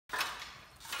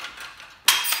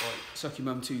Right, suck your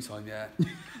mum 2 time, yeah.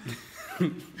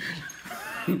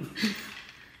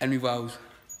 Henry Wells,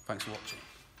 thanks for watching.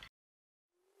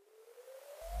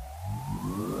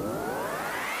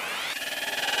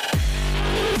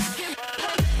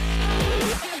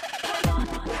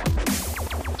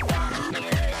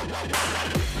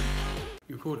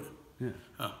 You recorded? Yeah.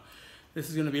 Oh, this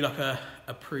is going to be like a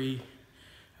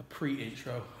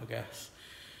pre-intro, I guess.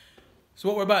 So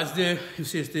what we're about to do, you'll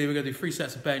see us do, we're going to do 3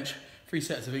 sets of bench, 3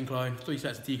 sets of incline, 3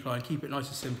 sets of decline, keep it nice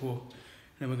and simple.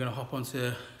 And then we're going to hop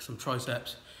onto some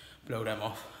triceps, blow them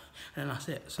off, and then that's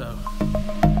it. So,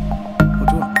 what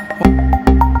do you want?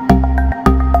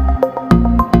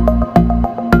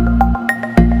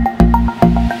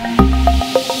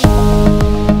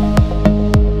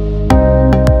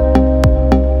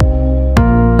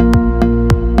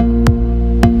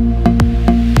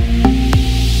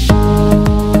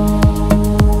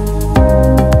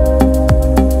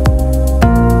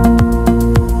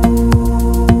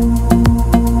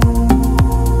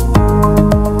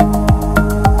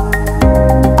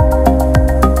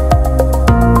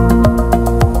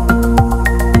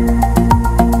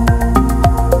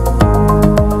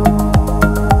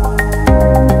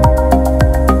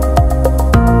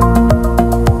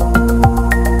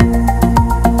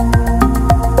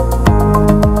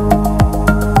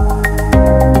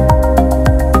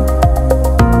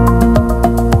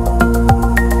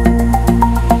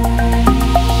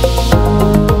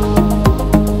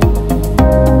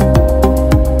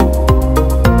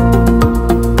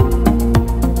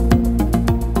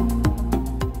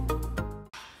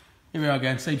 Here we are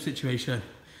again, same situation.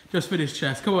 Just finished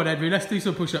chest. Come on, Edry, let's do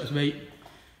some push-ups, mate.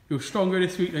 You're stronger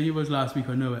this week than you was last week,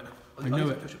 I know it. I know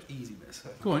it. Push-ups easy, bits.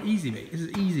 Go on, easy, mate. This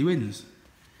is easy wins.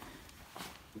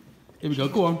 Here we go,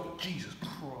 go on. Jesus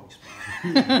Christ,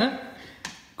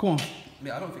 Go on.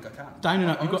 mate, I don't think I can. Down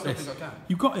and up, you got I this. think I can.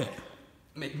 You got it.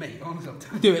 Mate, honestly,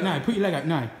 Do it now, put your leg out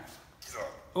now.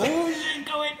 Oh, shit,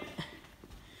 go in.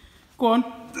 Go on.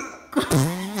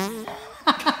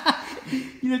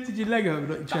 You lifted your leg out, not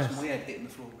your chest. That's weird hitting the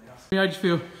floor, mate. I just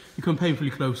feel you come painfully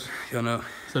close. Yeah, I know.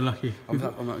 So lucky.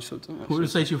 I'm actually so What would you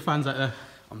say to your fans out there?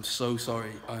 I'm so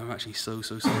sorry. I am actually so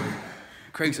sorry.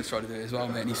 Craig's just tried to do it as well,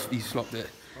 mate, and he's flopped it.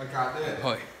 I can't do it.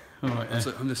 Hi. Alright,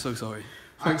 yeah. I'm just so sorry.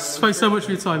 Thanks so much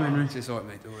for your time, Henry. It's alright,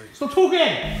 mate, don't worry. Stop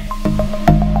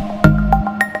talking!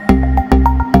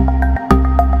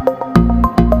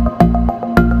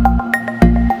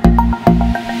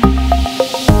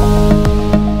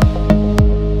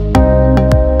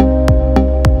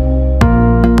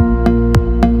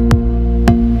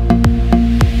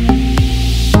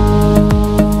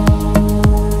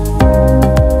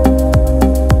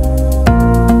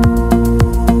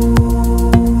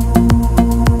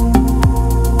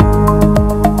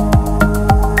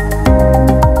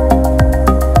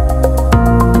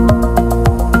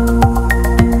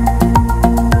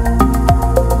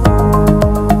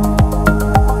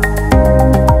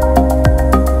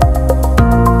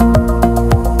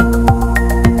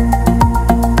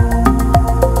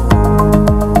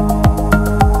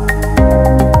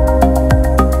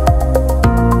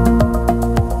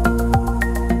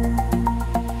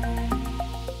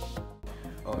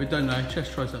 We're done now,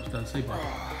 chest triceps done, say bye.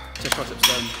 Chest triceps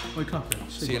done. Why clap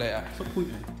it? See you later. Stop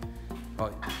pointing.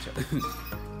 Right.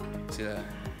 See you later.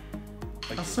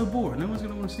 That's so boring, no one's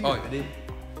going to want to see it. Ready?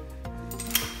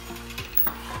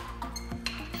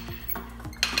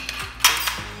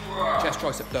 Chest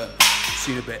tricep done.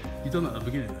 See you in a bit. You've done that at the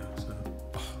beginning though, so.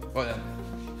 Right then.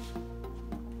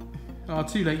 Oh,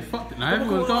 too late, you fucked it now, What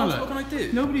everyone's gone. can I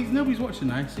do? Nobody's watching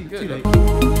now, see, Good. too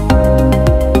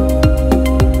late.